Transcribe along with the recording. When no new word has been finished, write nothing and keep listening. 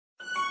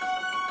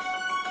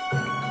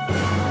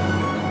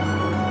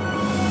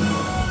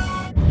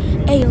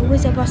Hey yo,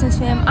 what's up, Boston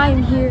fam?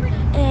 I'm here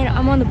and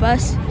I'm on the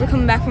bus. We're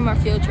coming back from our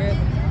field trip.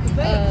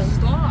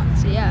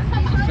 So yeah,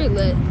 it's pretty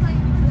lit.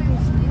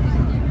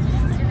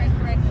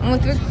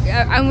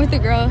 I'm with the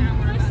girl.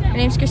 Her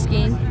name's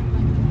Christine.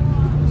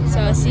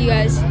 So I'll see you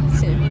guys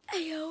soon.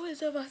 Hey yo,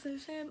 what's up, Boston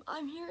fam?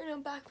 I'm here and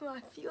I'm back from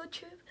my field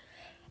trip.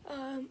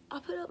 I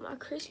put up my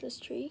Christmas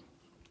tree.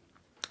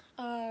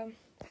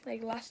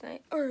 Like last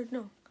night, or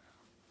no.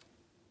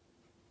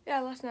 Yeah,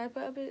 last night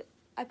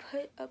I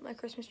put up my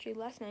Christmas tree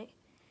last night.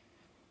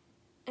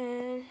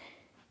 And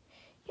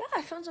yeah,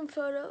 I found some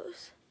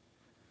photos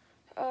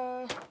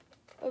of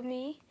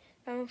me.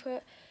 I'm gonna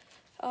put,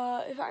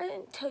 if I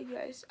didn't tell you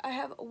guys, I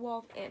have a wall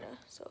of Anna.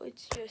 So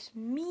it's just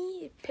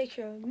me, a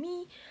picture of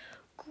me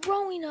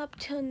growing up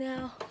till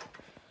now.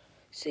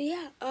 So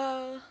yeah,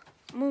 I'm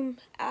gonna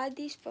add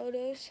these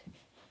photos.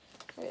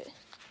 I'm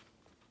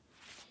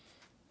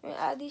gonna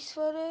add these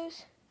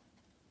photos.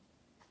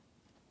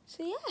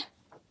 So yeah,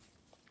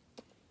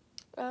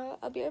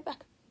 I'll be right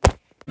back.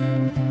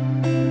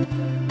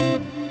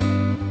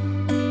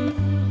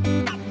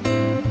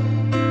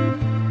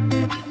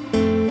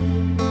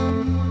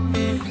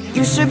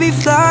 You should be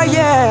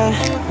flying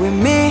with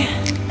me.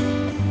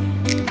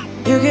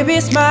 You could be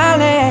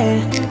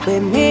smiling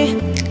with me.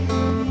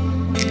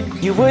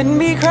 You wouldn't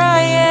be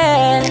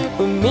crying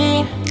with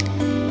me.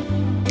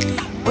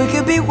 We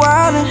could be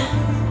wildin',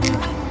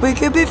 we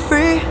could be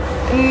free.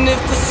 And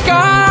if the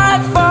sky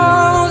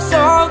falls,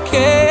 I'll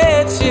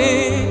catch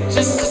it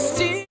just to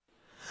steal.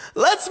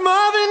 Let's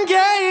Marvin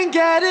Gaye and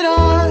get it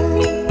on.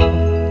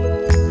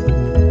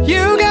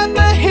 You got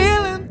the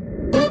healing.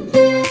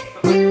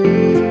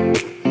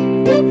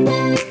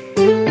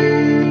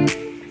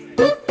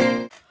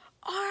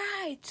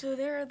 So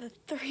there are the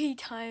 3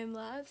 time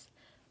lapse.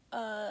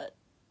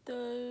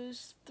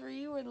 Those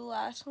 3 were the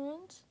last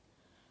ones.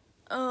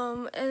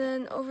 And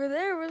then over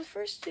there were the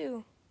first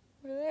 2.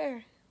 Over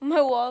there. On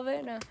my wall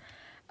right now.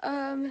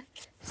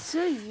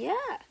 So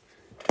yeah.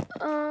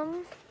 I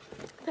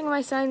think I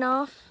might sign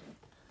off.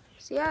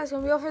 So yeah, it's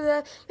gonna be all for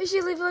that. Make sure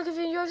you leave a like if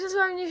you enjoyed.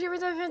 Subscribe if you're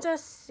fantastic.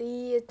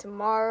 See you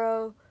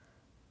tomorrow.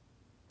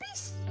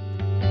 Peace.